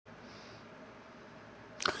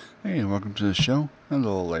Hey, welcome to the show. A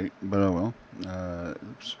little late, but oh well.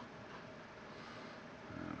 Oops.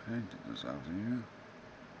 Okay, get this out of here.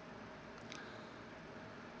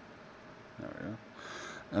 There we go.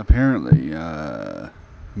 Apparently,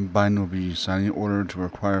 Biden will be signing an order to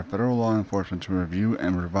require federal law enforcement to review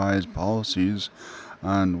and revise policies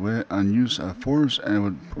on use of force, and it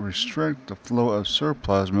would restrict the flow of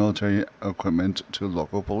surplus military equipment to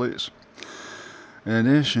local police. In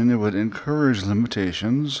addition, it would encourage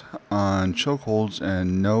limitations on chokeholds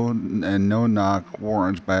and no-knock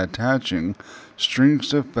warrants by attaching strings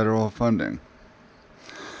to federal funding.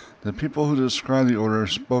 The people who described the order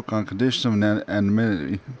spoke on conditions of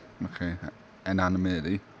anonymity,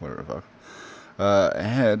 whatever the fuck,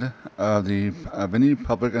 ahead of any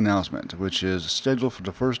public announcement, which is scheduled for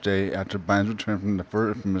the first day after Biden's return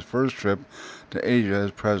from his first trip to Asia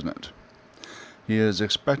as president. He is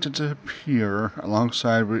expected to appear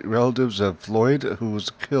alongside relatives of Floyd, whose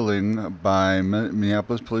killing by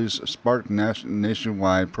Minneapolis police sparked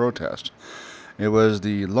nationwide protest. It was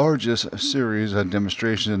the largest series of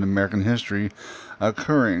demonstrations in American history,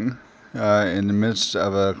 occurring in the midst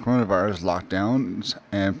of a coronavirus lockdown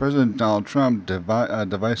and President Donald Trump's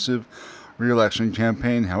divisive re-election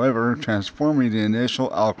campaign. However, transforming the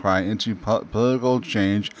initial outcry into political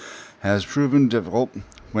change has proven difficult.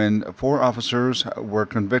 When 4 officers were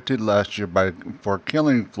convicted last year for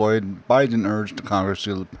killing Floyd, Biden urged Congress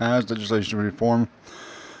to pass legislation to reform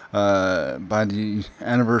by the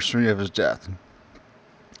anniversary of his death.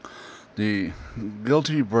 The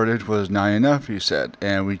guilty verdict was not enough, he said,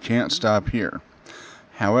 and we can't stop here.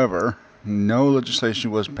 However, no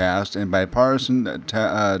legislation was passed, and bipartisan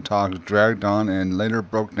talks dragged on and later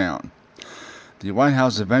broke down. The White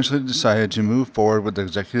House eventually decided to move forward with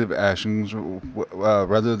executive actions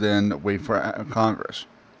rather than wait for Congress.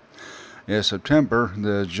 In September,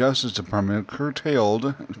 the Justice Department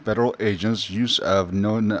curtailed federal agents' use of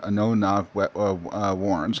no-knock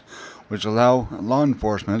warrants, which allow law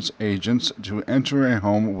enforcement agents to enter a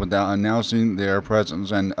home without announcing their presence,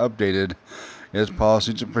 and updated its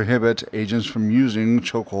policy to prohibit agents from using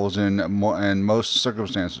chokeholds in most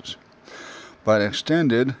circumstances, but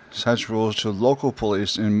extended such rules to local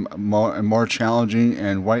police in more challenging,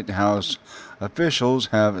 and White House officials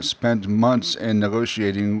have spent months in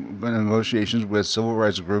negotiations with civil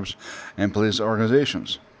rights groups and police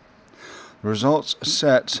organizations. The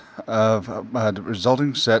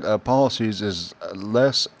resulting set of policies is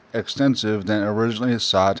less extensive than originally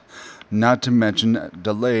sought, not to mention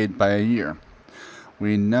delayed by a year.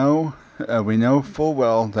 We know full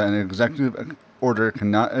well that an executive order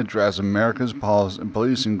cannot address America's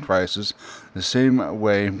policing crisis the same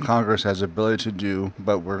way Congress has the ability to do,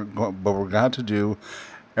 but we're got to do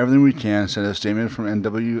everything we can, said a statement from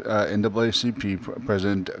NAACP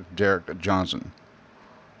President Derek Johnson.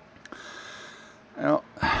 Now,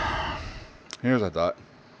 here's a thought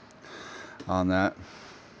on that.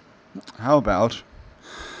 How about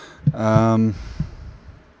not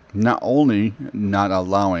only not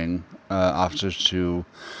allowing officers to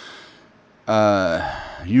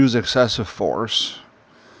use excessive force,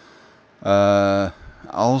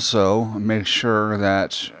 also make sure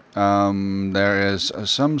that there is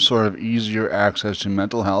some sort of easier access to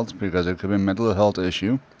mental health, because it could be a mental health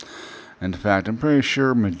issue. In fact, I'm pretty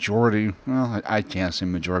sure I can't say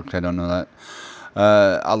majority because I don't know that.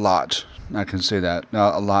 A lot, I can say that.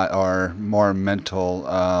 A lot are more mental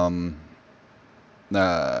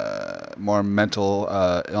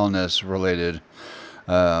illness related,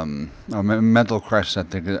 or mental crisis. I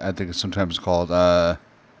think it's sometimes called.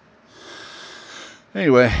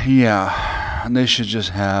 Anyway, yeah, they should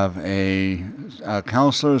just have a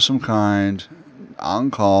counselor of some kind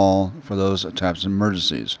on call for those types of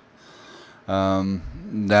emergencies.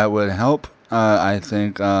 That would help, I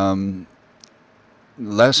think, lessen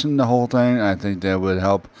the whole thing. I think that would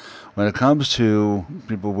help when it comes to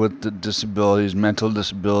people with disabilities, mental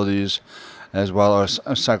disabilities, as well as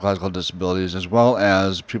psychological disabilities, as well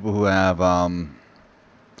as people who have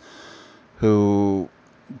who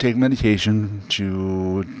take medication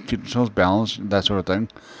to keep themselves balanced, that sort of thing.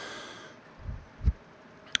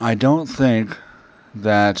 I don't think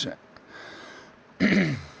that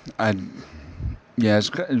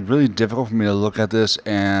it's really difficult for me to look at this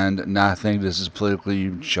and not think this is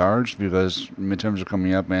politically charged, because midterms are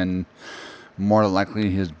coming up, and more than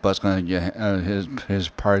likely his butt's gonna get his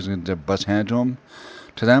party's gonna get their butts handed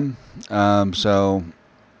to them. So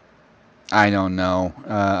I don't know.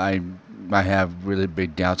 I have really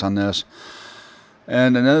big doubts on this.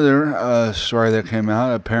 And another story that came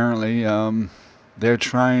out, apparently, they're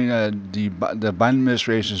trying. The Biden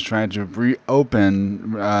administration is trying to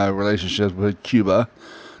reopen relationships with Cuba.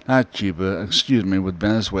 not Cuba, excuse me, with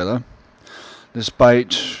Venezuela.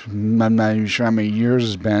 Despite, I'm not even sure how many years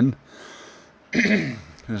it's been,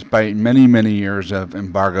 despite many, many years of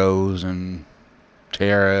embargoes and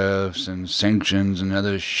tariffs and sanctions and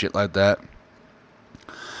other shit like that,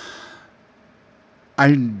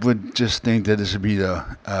 I would just think that this would be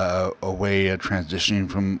a way of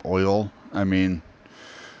transitioning from oil. I mean,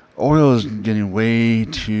 oil is getting way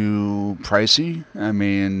too pricey. I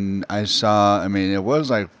mean, it was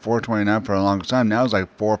like 4.29 for a long time. Now it's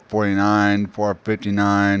like 4.49,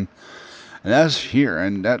 4.59. And that's here,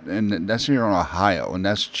 and that's here in Ohio, and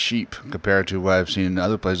that's cheap compared to what I've seen in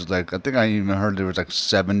other places. Like I think I even heard there was like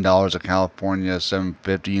 $7 in California,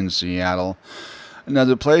 $7.50 in Seattle, and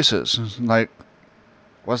other places. Like,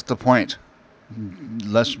 what's the point?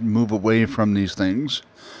 Let's move away from these things.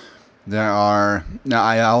 I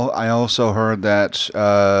also heard that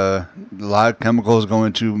a lot of chemicals go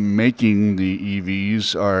into making the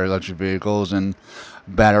EVs or electric vehicles and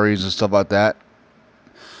batteries and stuff like that.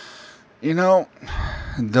 You know,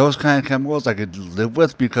 those kind of chemicals I could live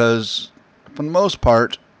with because, for the most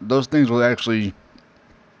part, those things will actually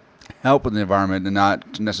help with the environment and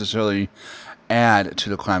not necessarily add to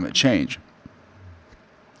the climate change.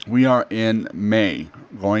 We are in May,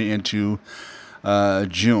 going into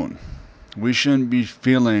June. We shouldn't be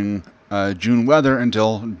feeling June weather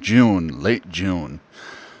until June, late June,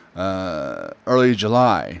 early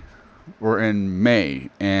July. We're in May,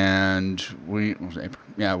 and we're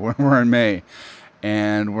in May,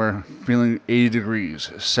 and we're feeling 80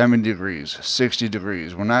 degrees, 70 degrees, 60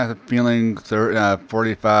 degrees. We're not feeling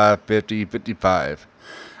 45, 50, 55,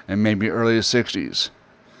 and maybe early 60s.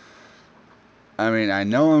 I mean, I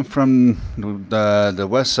know I'm from the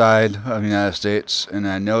west side of the United States, and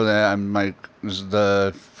I know that I'm like, this is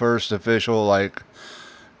the first official like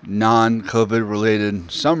non-COVID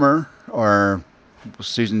related summer or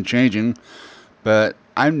season changing, but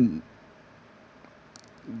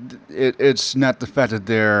it's not the fact that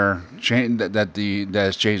they're that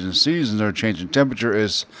it's changing seasons or changing temperature,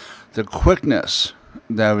 is the quickness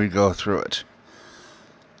that we go through it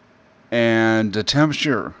and the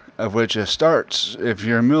temperature of which it starts. If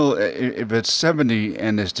it's 70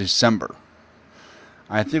 and it's December,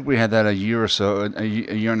 I think we had that a year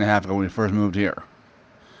and a half ago when we first moved here.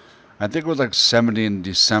 I think it was like 70 in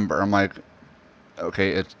December. I'm like,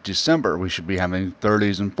 okay, it's December. We should be having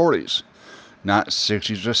 30s and 40s, not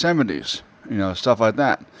 60s or 70s, stuff like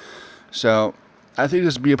that. So I think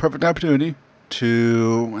this would be a perfect opportunity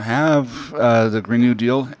to have the Green New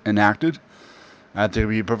Deal enacted. I think it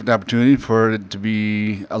would be a perfect opportunity for it to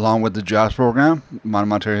be, along with the jobs program,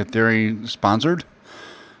 monetary theory sponsored,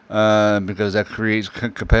 because that creates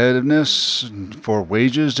competitiveness for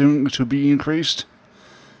wages to be increased.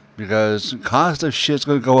 Because cost of shit's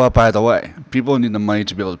going to go up either way. People need the money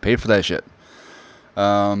to be able to pay for that shit.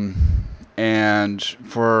 And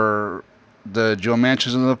for the Joe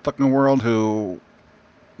Manchins of the fucking world who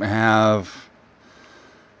have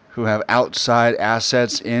outside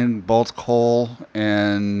assets in both coal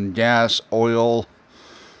and gas, oil,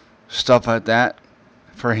 stuff like that,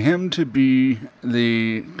 for him to be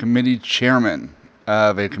the committee chairman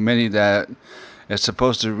of a committee that is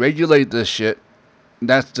supposed to regulate this shit,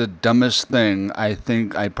 that's the dumbest thing I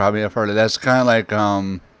think I probably have heard of. That's kind of like,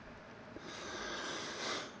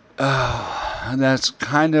 that's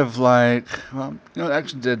kind of like, well,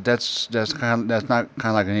 actually, that's not kind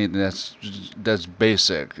of like anything. That's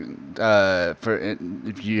basic.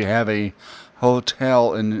 If you have a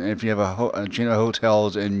hotel and if you have a chain of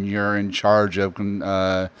hotels and you're in charge of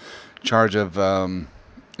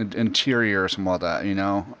interior or something like that,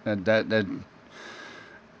 that.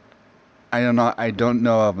 I don't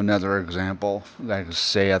know of another example that I can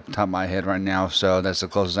say at the top of my head right now, so that's the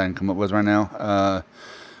closest I can come up with right now.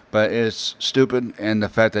 But it's stupid, and the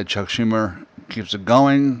fact that Chuck Schumer keeps it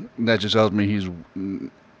going, that just tells me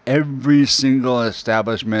every single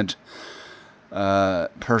establishment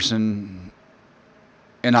person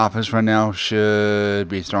in office right now should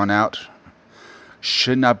be thrown out,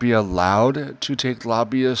 should not be allowed to take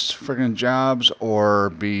lobbyist friggin' jobs or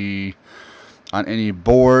be on any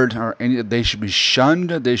board or they should be shunned.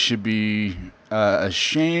 They should be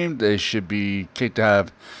ashamed. They should be kicked out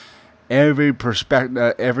of every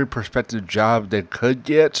prospective job they could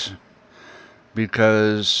get,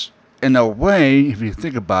 because in a way, if you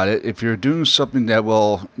think about it, if you're doing something that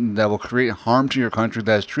will create harm to your country,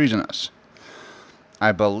 that's treasonous,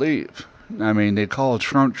 I believe. I mean, they call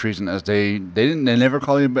Trump treasonous. They never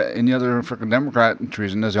call any other freaking Democrat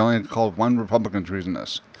treasonous. They only called one Republican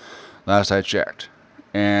treasonous, last I checked.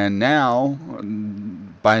 And now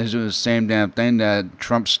Biden's doing the same damn thing that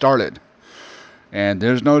Trump started. And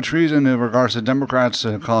there's no treason in regards to Democrats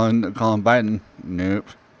calling Biden. Nope.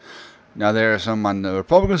 Now there are some on the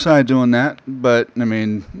Republican side doing that, but I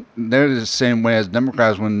mean they're the same way as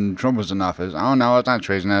Democrats when Trump was in office. Oh no, it's not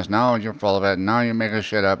treasonous. No, you're full of it. No, you're making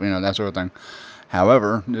shit up. That sort of thing.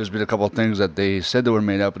 However, there's been a couple of things that they said they were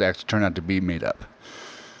made up, but actually turned out to be made up.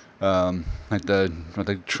 Like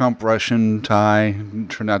the Trump-Russian tie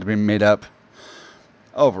turned out to be made up.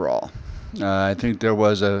 Overall, I think there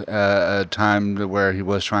was a time where he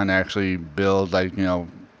was trying to actually build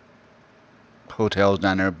hotels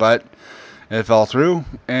down there, but it fell through,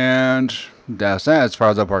 and that's that as far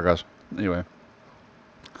as that part goes. Anyway,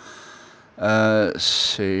 let's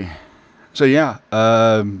see. So yeah,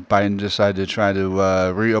 Biden decided to try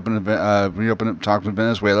to reopen talks with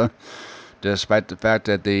Venezuela, despite the fact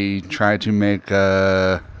that they tried to make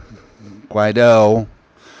Guaido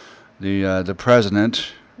the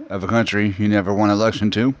president of a country he never won an election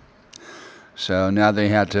to. So now they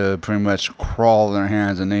had to pretty much crawl their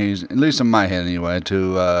hands and knees, at least in my head anyway,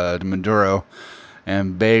 to Maduro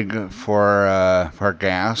and beg for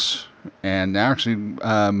gas. And actually,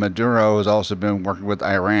 Maduro has also been working with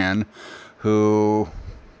Iran, who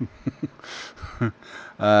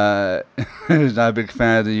is not a big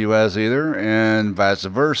fan of the U.S. either, and vice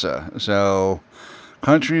versa. So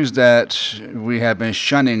countries that we have been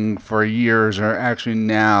shunning for years are actually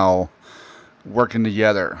now working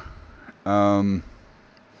together. I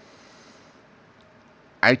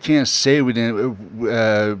can't say we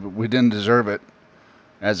didn't deserve it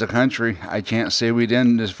as a country. I can't say we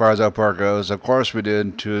didn't as far as our part goes. Of course we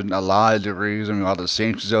did to a lot of degrees. I mean, all the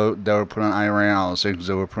sanctions that were put on Iran, all the sanctions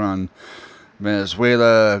that were put on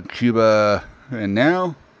Venezuela, Cuba, and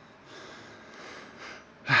now,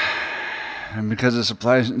 and because of the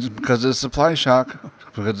supply shock,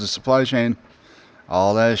 because of the supply chain,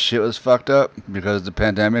 all that shit was fucked up because of the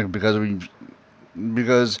pandemic,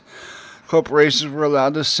 because corporations were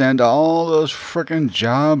allowed to send all those frickin'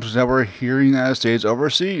 jobs that were here in the United States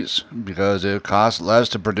overseas because it costs less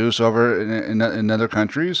to produce over in other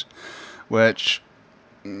countries, which,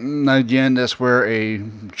 again, that's where a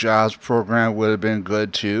jobs program would have been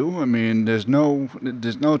good too. I mean, there's no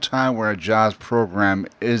time where a jobs program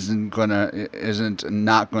isn't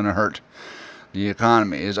not gonna hurt the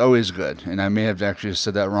economy. Is always good, and I may have actually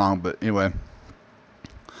said that wrong, but anyway,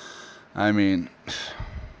 I mean,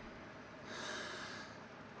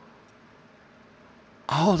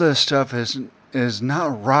 all this stuff is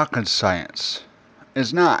not rocket science.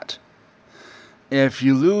 It's not. If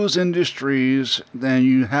you lose industries, then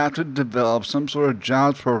you have to develop some sort of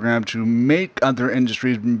jobs program to make other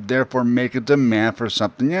industries, therefore make a demand for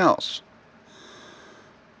something else.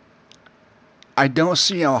 I don't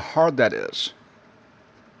see how hard that is.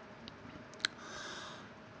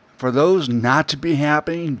 For those not to be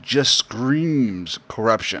happening, just screams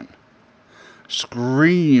corruption.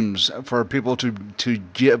 Screams for people to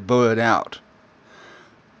get voted out.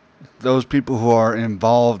 Those people who are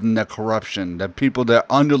involved in the corruption, the people that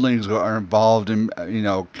underlings who are involved in,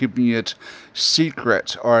 keeping it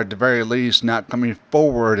secret, or at the very least not coming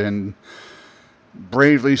forward and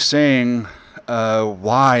bravely saying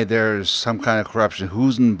why there's some kind of corruption,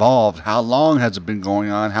 who's involved, how long has it been going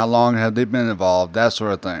on, how long have they been involved, that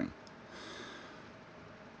sort of thing.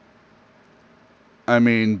 I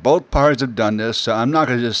mean, both parties have done this, so I'm not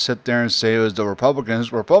going to just sit there and say it was the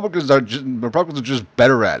Republicans. Republicans are just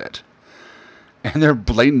better at it, and they're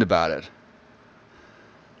blatant about it.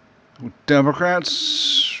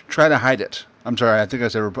 Democrats try to hide it. I'm sorry, I think I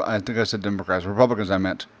said Democrats. Republicans, I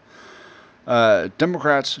meant.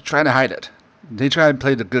 Democrats try to hide it. They try to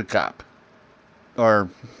play the good cop, or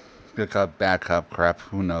good cop, bad cop crap.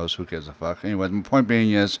 Who knows? Who gives a fuck? Anyway, my point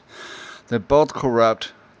being is, they're both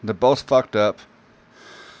corrupt. They're both fucked up.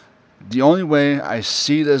 The only way I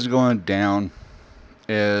see this going down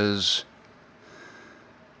is,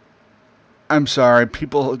 I'm sorry,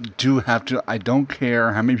 people do have to, I don't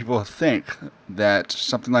care how many people think that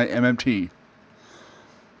something like MMT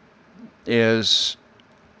is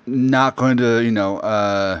not going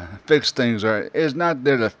to, fix things, or is not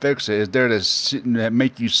there to fix it. It's there to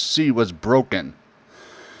make you see what's broken.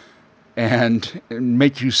 And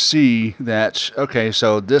make you see that, okay,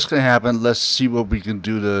 so this can happen, let's see what we can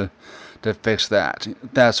do to fix that.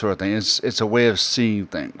 That sort of thing. It's a way of seeing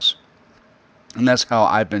things. And that's how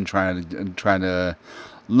I've been trying to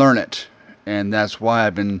learn it. And that's why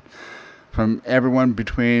I've been, from everyone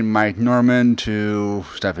between Mike Norman to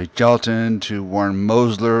Steffi Kelton to Warren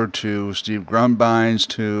Mosler to Steve Grumbines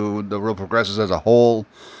to the Real Progressives as a whole.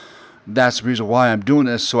 That's the reason why I'm doing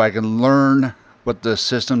this, so I can learn what the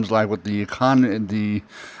system's like, what the economy, the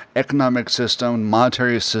economic system,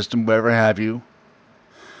 monetary system, whatever have you,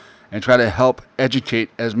 and try to help educate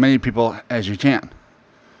as many people as you can.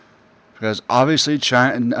 Because obviously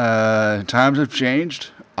times have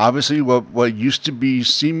changed. Obviously what used to be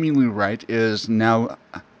seemingly right is now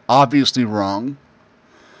obviously wrong.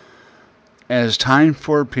 And it's time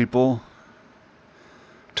for people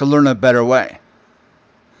to learn a better way.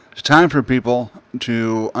 It's time for people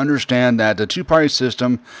to understand that the two-party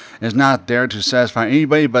system is not there to satisfy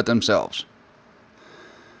anybody but themselves.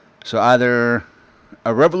 So either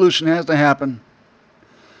a revolution has to happen.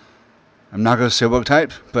 I'm not going to say what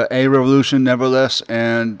type, but a revolution nevertheless,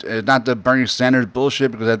 and it's not the Bernie Sanders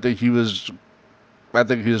bullshit, because I think he was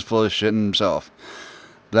full of shit himself.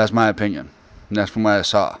 But that's my opinion. And that's from what I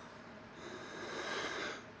saw.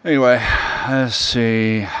 Anyway, let's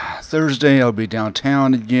see. Thursday I'll be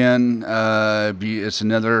downtown again. It's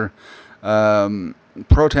another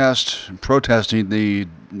protesting the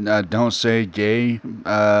Don't Say Gay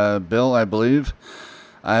bill, I believe.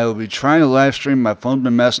 I will be trying to live stream. My phone's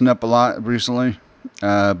been messing up a lot recently,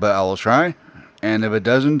 but I will try. And if it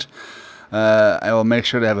doesn't, I will make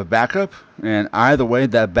sure to have a backup. And either way,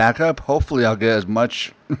 that backup, hopefully I'll get as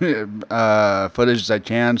much footage as I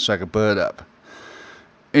can so I can put it up.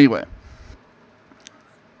 Anyway,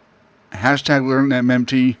 hashtag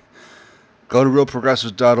LearnMMT. Go to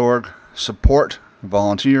realprogressives.org. Support,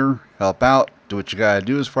 volunteer, help out, do what you gotta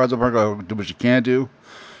do as far as the work goes. Do what you can do.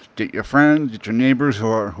 Get your friends, get your neighbors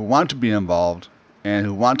who want to be involved and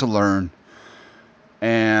who want to learn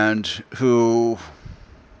and who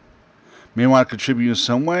may want to contribute in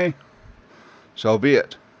some way. So be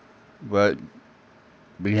it. But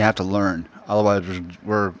we have to learn. Otherwise,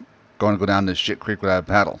 we're going to go down this shit creek without a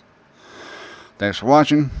paddle. Thanks for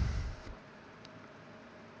watching.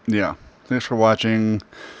 Yeah, thanks for watching.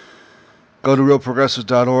 Go to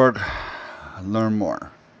realprogressives.org. Learn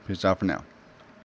more. Peace out for now.